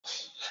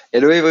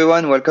Hello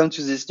everyone, welcome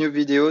to this new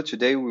video.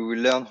 Today we will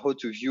learn how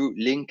to view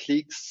link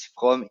clicks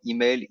from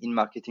email in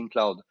Marketing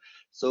Cloud.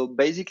 So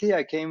basically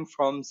I came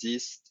from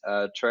this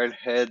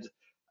Trailhead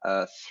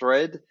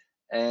thread,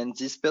 and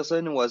this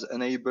person was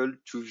unable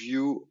to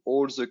view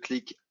all the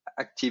click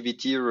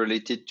activity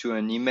related to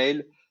an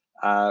email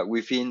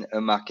within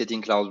a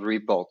Marketing Cloud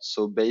report.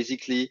 So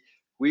basically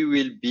we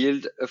will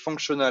build a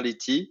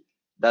functionality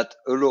that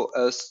allow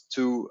us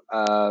to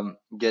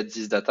get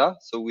this data.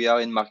 So we are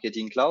in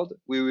Marketing Cloud.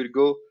 We will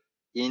go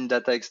in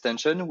data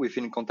extension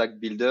within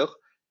contact builder,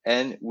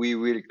 and we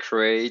will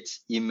create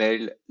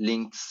email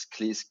links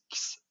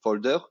clicks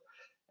folder.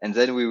 And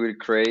then we will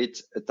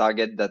create a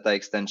target data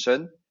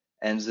extension.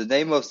 And the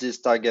name of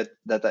this target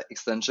data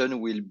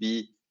extension will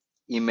be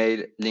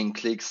email link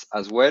clicks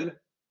as well.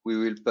 We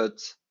will put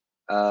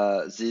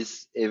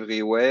this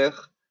everywhere.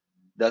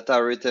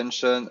 Data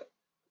retention,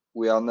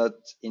 we are not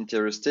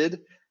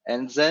interested.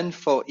 And then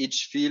for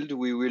each field,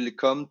 we will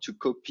come to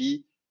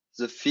copy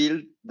the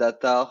field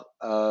data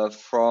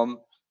from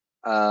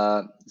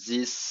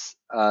this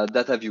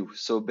data view.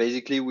 So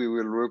basically, we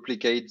will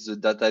replicate the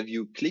data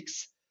view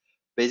clicks.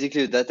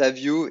 Basically, a data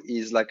view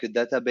is like a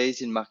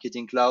database in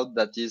Marketing Cloud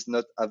that is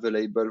not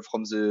available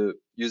from the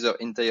user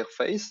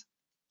interface.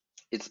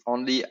 It's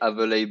only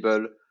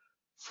available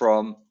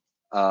from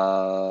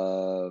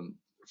uh,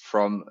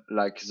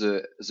 like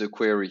the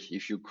query,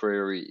 if you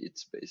query it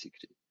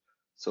basically.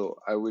 So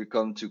I will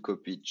come to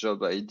copy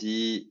job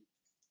ID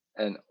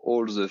and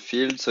all the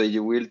fields. So it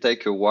will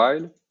take a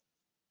while.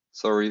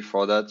 Sorry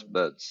for that,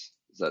 but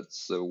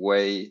that's the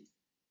way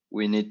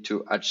we need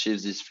to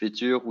achieve this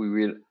feature. We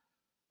will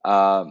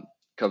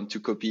come to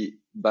copy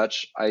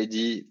batch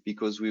ID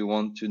because we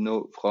want to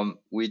know from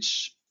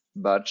which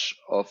batch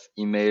of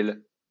email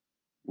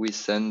we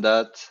send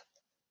that.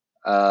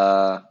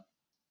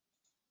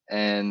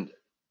 And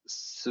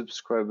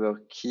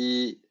subscriber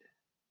key.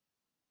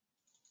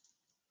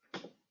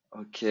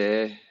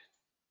 Okay.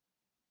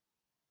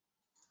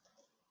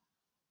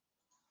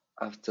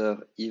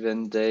 After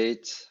event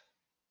date.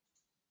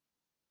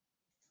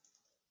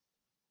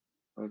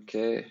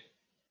 Okay.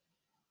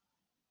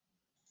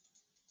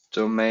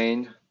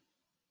 Domain.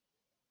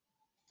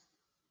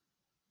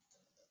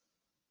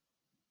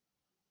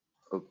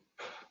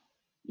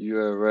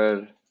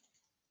 URL.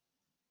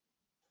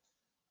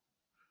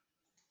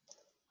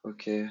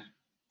 Okay.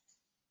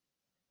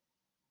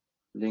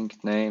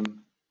 Link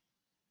name.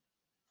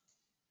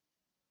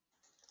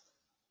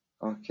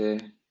 Okay.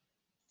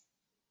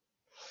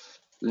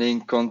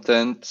 Link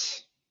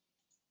content.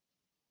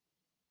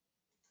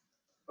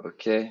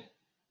 Okay.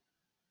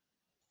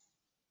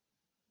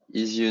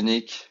 Is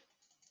unique.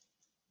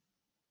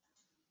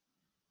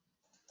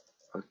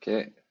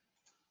 Okay.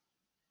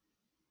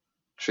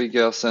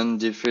 Trigger send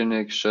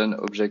definition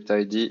object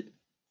ID.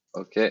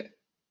 Okay.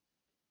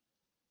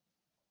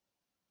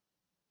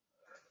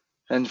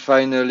 And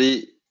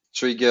finally,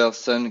 trigger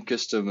send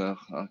customer.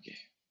 Okay.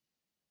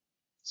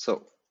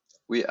 So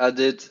we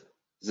added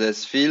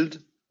this field.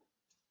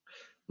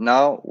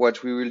 Now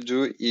what we will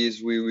do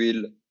is we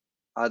will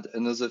add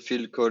another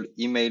field called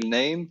email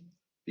name,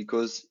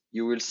 because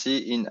you will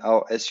see in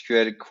our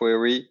SQL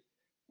query,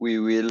 we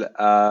will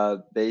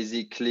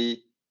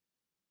basically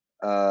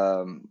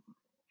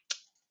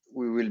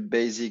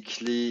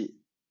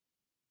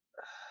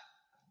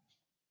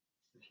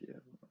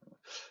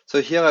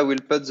so here I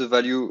will put the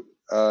value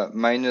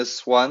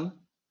 -1,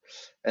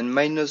 and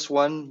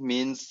 -1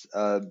 means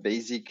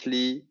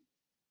basically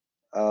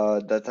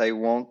that I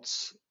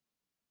want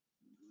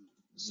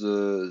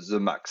the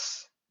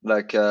max,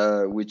 like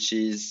which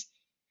is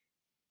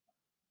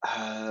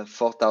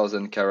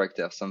 4,000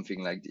 characters,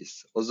 something like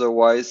this.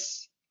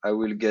 Otherwise, I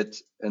will get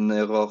an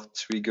error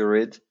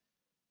triggered.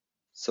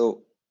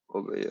 So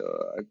over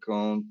here,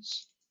 account,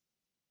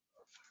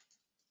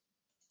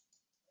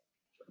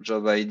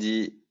 job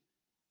ID,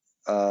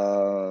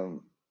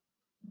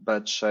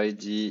 batch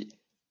ID,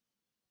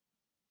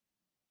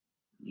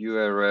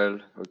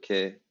 URL,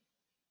 okay,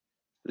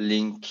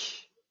 link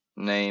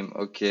name,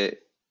 okay,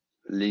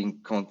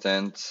 link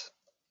content,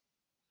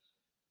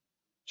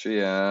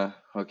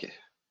 okay.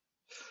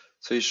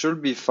 So it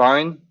should be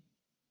fine.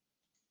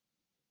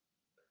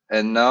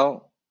 And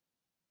now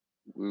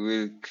we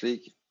will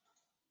click.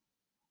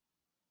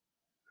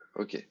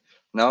 Okay,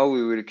 now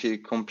we will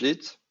click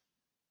complete.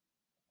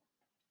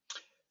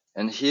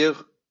 And here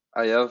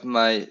I have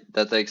my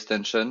data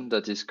extension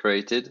that is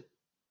created.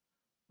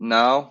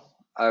 Now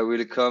I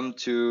will come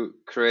to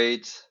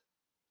create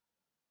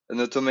an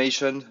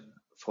automation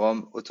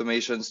from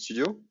Automation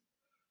Studio.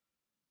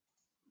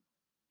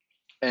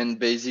 And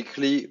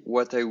basically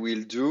what I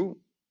will do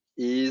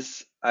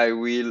is I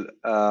will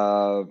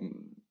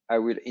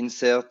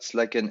insert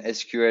like an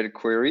SQL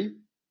query,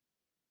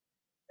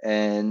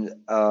 and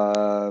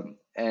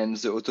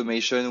the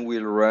automation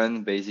will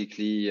run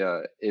basically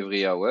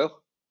every hour.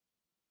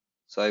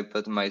 So I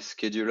put my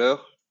scheduler.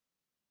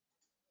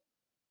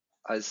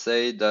 I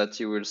say that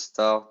you will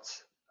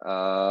start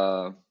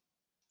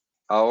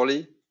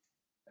hourly,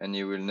 and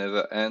you will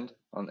never end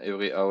on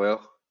every hour.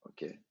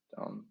 Okay,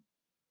 down.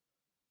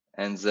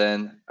 and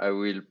then I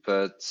will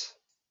put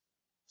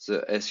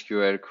the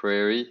SQL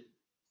query,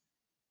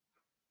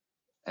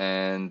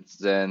 and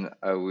then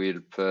I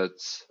will put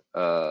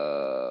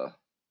the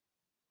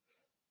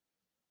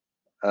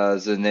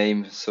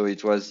name. So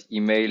it was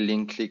email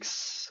link clicks.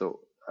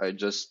 So I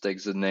just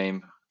take the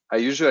name. I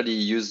usually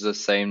use the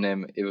same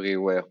name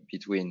everywhere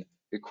between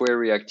a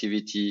query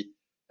activity,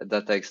 a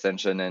data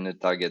extension, and a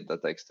target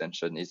data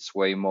extension. It's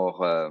way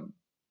more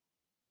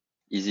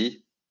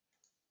easy.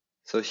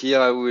 So here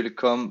I will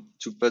come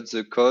to put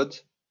the code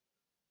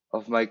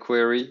of my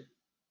query.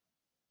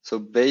 So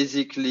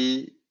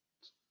basically,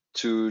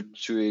 to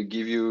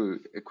give you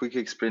a quick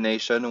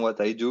explanation, what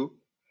I do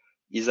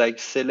is I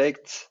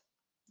select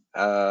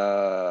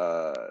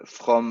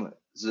from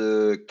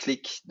the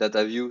click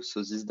data view.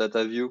 So this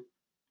data view,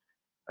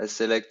 I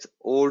select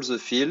all the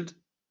field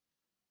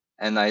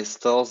and I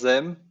store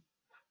them,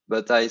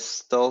 but I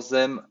store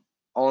them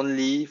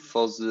only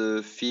for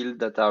the field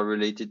that are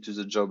related to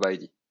the job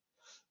ID.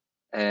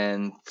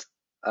 And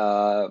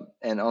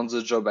on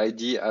the job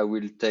ID, I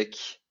will take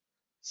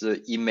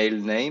the email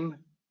name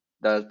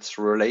that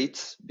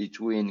relates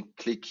between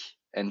click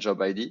and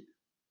job ID.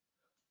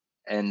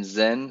 And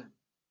then,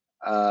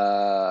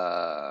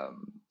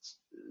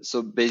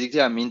 so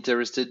basically I'm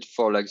interested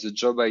for like the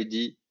job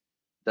ID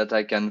that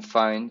I can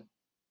find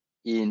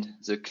in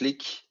the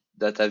click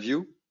data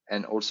view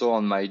and also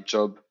on my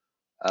job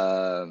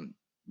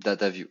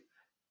data view.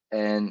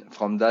 And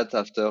from that,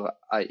 after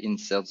I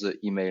insert the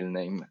email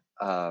name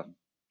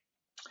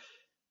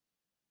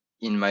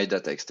in my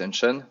data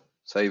extension.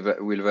 So I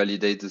will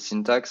validate the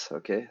syntax.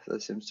 Okay,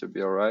 that seems to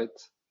be all right.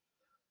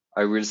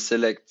 I will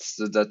select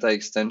the data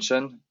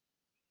extension.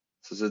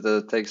 So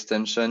the data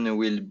extension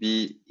will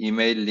be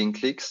email link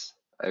clicks.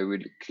 I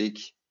will click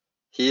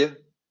here.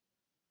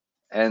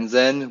 And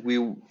then we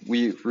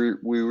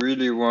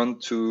really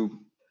want to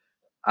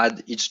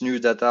add each new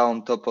data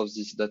on top of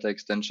this data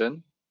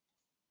extension.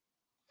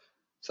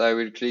 So I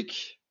will click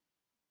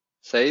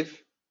save.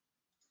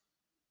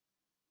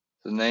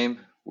 The name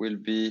will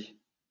be,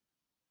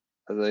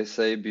 as I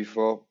say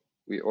before,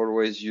 we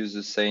always use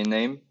the same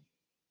name.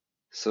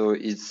 So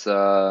it's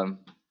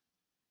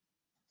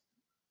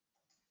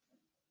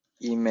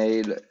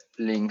email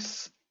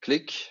links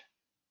click.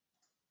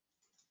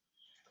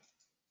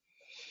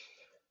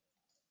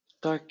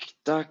 Tac,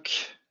 tac.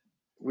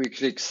 We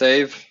click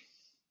save.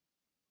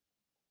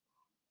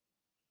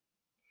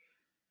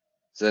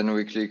 Then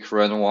we click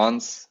run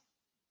once.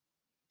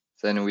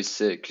 Then we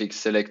click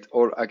select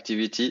all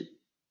activity.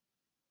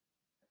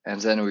 And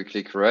then we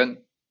click run.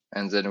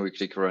 And then we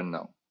click run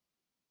now.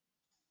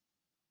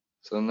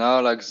 So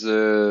now like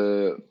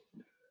the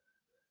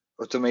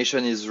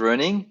automation is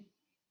running.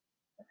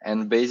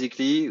 And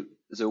basically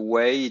the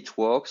way it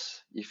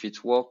works, if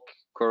it works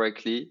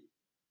correctly,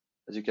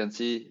 as you can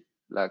see,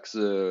 like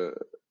the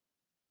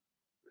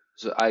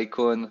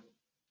icon,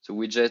 the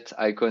widget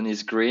icon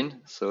is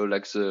green. So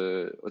like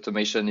the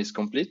automation is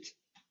complete.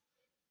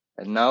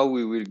 And now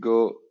we will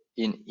go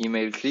in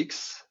email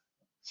clicks.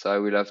 So I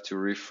will have to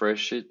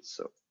refresh it.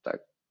 So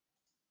tac,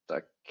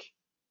 tac.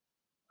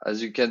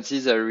 As you can see,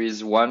 there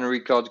is one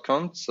record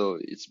count. So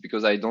it's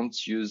because I don't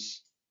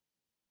use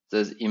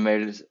those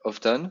emails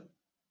often.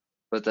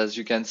 But as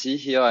you can see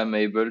here, I'm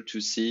able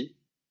to see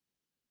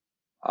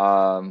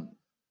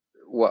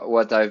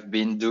what I've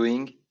been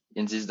doing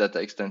in this data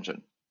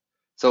extension.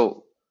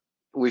 So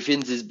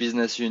within this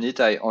business unit,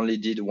 I only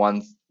did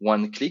one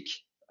click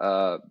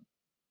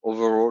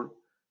overall.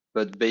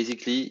 But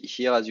basically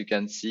here, as you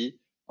can see,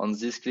 on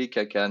this click,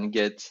 I can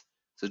get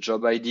the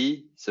job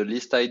ID, the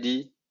list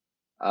ID,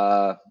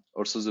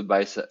 also the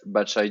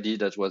batch ID,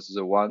 that was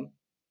the one,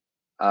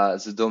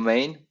 the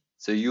domain,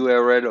 the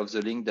URL of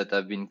the link that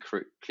have been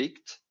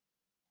clicked,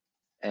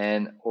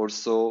 and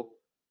also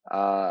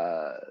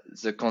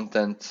the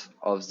content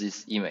of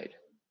this email.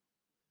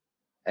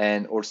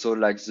 And also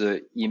like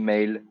the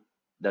email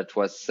that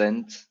was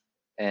sent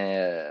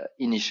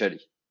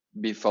initially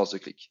before the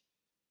click.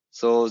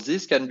 So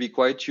this can be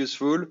quite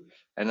useful.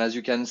 And as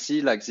you can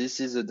see, like this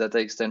is a data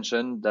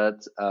extension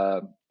that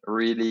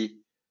really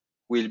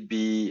will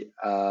be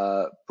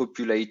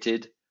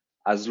populated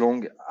as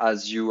long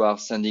as you are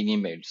sending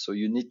emails. So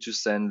you need to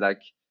send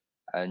like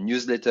a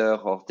newsletter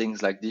or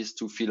things like this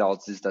to fill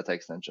out this data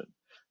extension.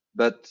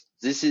 But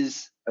this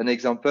is an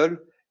example,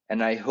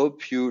 and I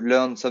hope you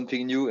learned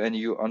something new and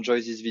you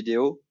enjoy this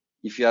video.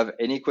 If you have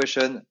any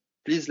question,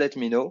 please let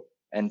me know,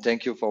 and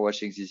thank you for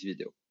watching this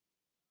video.